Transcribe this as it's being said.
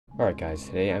Alright guys,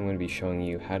 today I'm going to be showing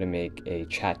you how to make a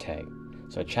chat tag.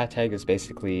 So a chat tag is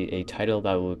basically a title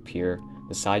that will appear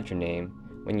beside your name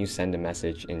when you send a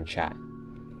message in chat.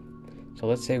 So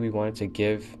let's say we wanted to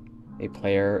give a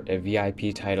player a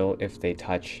VIP title if they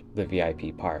touch the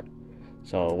VIP part.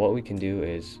 So what we can do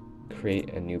is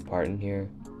create a new part in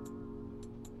here.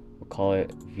 We'll call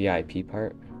it VIP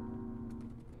part.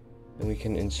 And we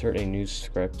can insert a new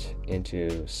script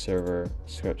into server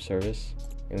script service.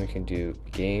 And we can do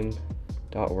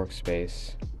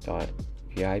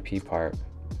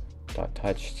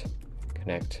game.workspace.vippart.touched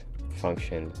connect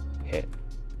function hit.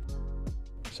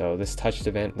 So this touched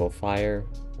event will fire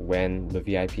when the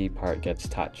VIP part gets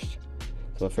touched.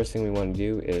 So the first thing we want to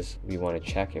do is we want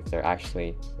to check if they're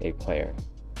actually a player.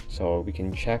 So we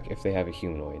can check if they have a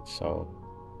humanoid. So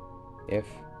if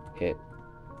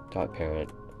hit.parent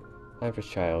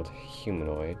 _child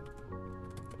humanoid,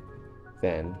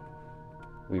 then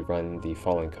we run the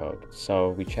following code.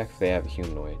 So we check if they have a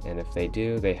humanoid, and if they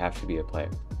do, they have to be a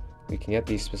player. We can get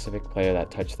the specific player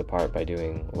that touched the part by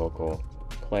doing local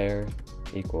player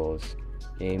equals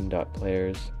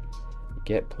game.players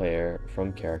get player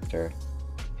from character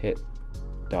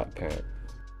hit.parent.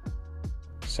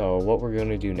 So what we're going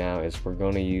to do now is we're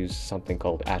going to use something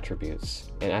called attributes.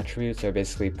 And attributes are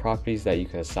basically properties that you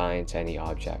can assign to any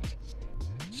object.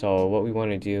 So what we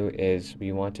want to do is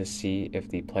we want to see if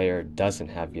the player doesn't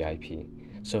have VIP.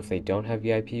 So if they don't have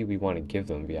VIP, we want to give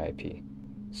them VIP.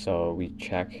 So we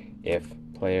check if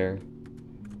player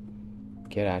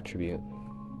get attribute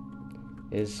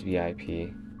is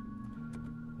VIP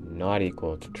not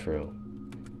equal to true.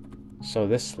 So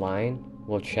this line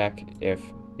will check if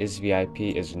is VIP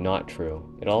is not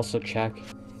true. It'll also check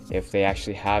if they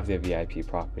actually have the VIP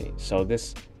property. So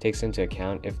this takes into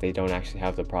account if they don't actually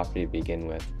have the property to begin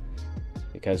with,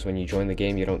 because when you join the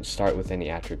game you don't start with any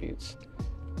attributes.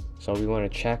 So we want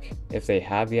to check if they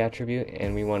have the attribute,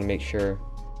 and we want to make sure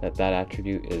that that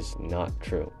attribute is not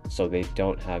true, so they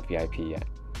don't have VIP yet.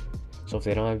 So if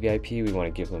they don't have VIP, we want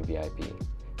to give them VIP.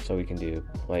 So we can do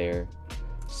player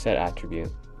set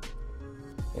attribute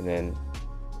and then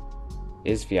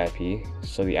is VIP,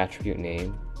 so the attribute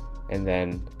name, and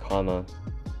then comma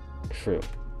true.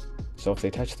 So if they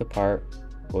touch the part,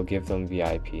 we'll give them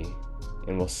VIP,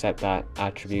 and we'll set that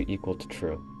attribute equal to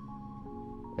true.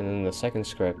 And then the second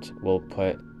script we'll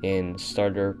put in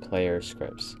starter player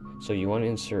scripts. So you want to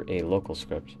insert a local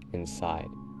script inside.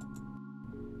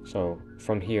 So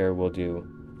from here we'll do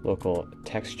local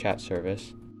text chat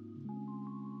service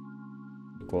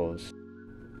equals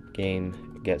game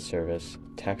get service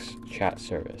text chat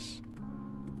service.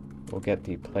 We'll get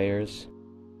the players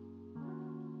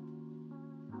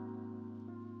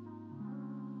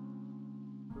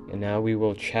and now we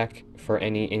will check for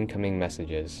any incoming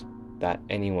messages that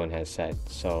anyone has said.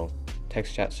 So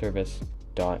text chat service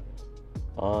dot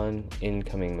on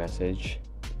incoming message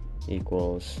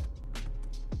equals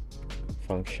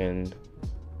function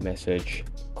message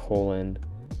colon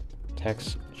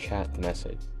text chat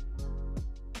message.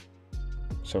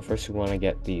 So first we want to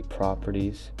get the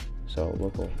properties. So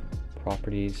local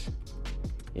properties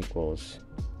equals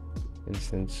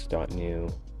instance.new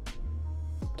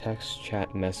text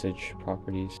chat message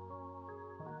properties.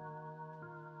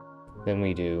 Then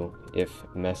we do if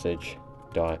message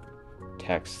dot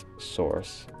text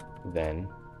source, then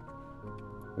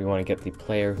we want to get the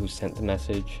player who sent the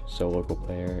message. So local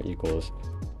player equals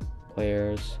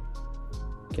players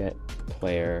get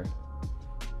player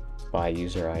by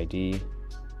user ID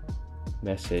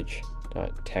message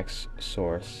dot text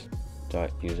source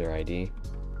dot user ID,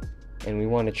 and we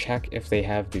want to check if they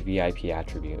have the VIP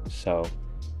attribute. So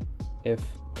if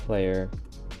player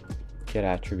get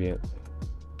attribute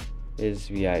is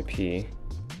VIP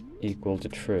equal to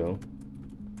true,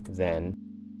 then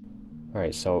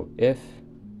alright, so if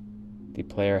the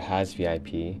player has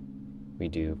VIP, we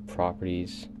do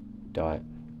properties dot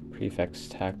prefix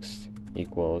text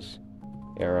equals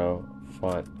arrow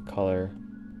font color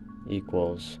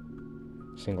equals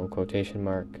single quotation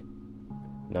mark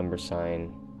number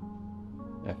sign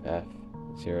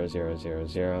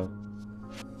FF0000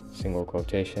 single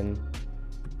quotation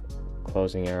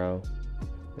closing arrow,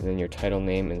 and then your title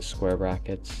name in square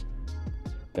brackets,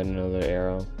 then another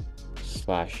arrow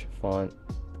slash font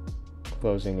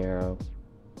closing arrow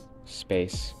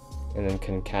space, and then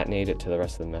concatenate it to the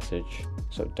rest of the message.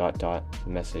 So dot dot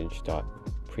message dot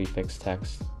prefix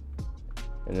text,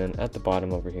 and then at the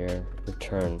bottom over here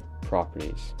return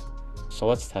properties. So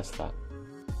let's test that.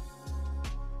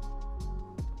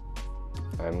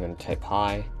 I'm going to type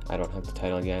hi. I don't have the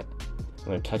title yet. I'm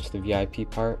going to touch the VIP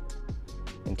part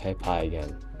and type hi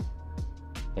again.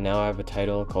 And now I have a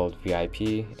title called VIP,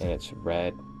 and it's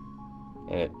red,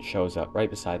 and it shows up right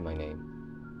beside my name.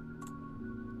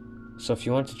 So if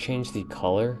you want to change the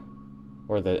color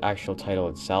or the actual title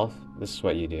itself, this is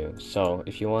what you do. So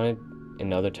if you wanted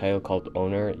another title called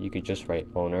owner, you could just write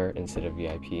owner instead of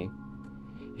VIP.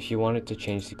 If you wanted to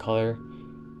change the color,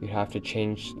 you'd have to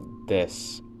change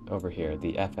this over here,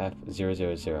 the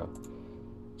FF000.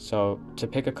 So to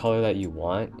pick a color that you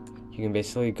want, you can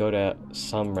basically go to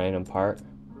some random part,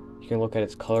 you can look at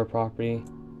its color property,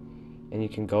 and you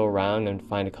can go around and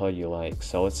find a color you like.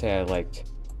 So let's say I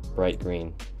liked bright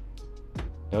green.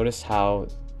 Notice how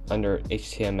under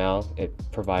HTML it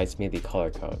provides me the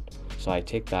color code. So I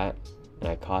take that and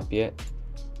I copy it,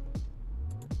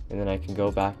 and then I can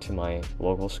go back to my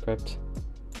local script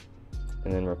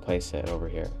and then replace it over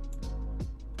here.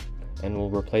 And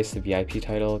we'll replace the VIP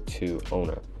title to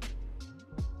owner.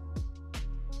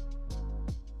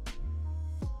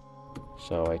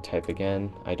 So I type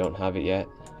again, I don't have it yet,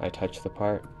 I touch the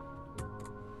part,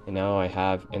 and now I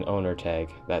have an owner tag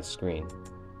that's green.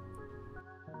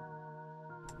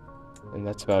 And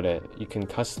that's about it. You can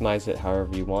customize it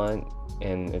however you want,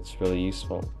 and it's really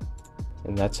useful.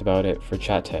 And that's about it for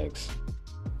chat tags.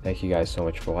 Thank you guys so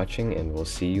much for watching, and we'll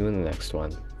see you in the next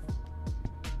one.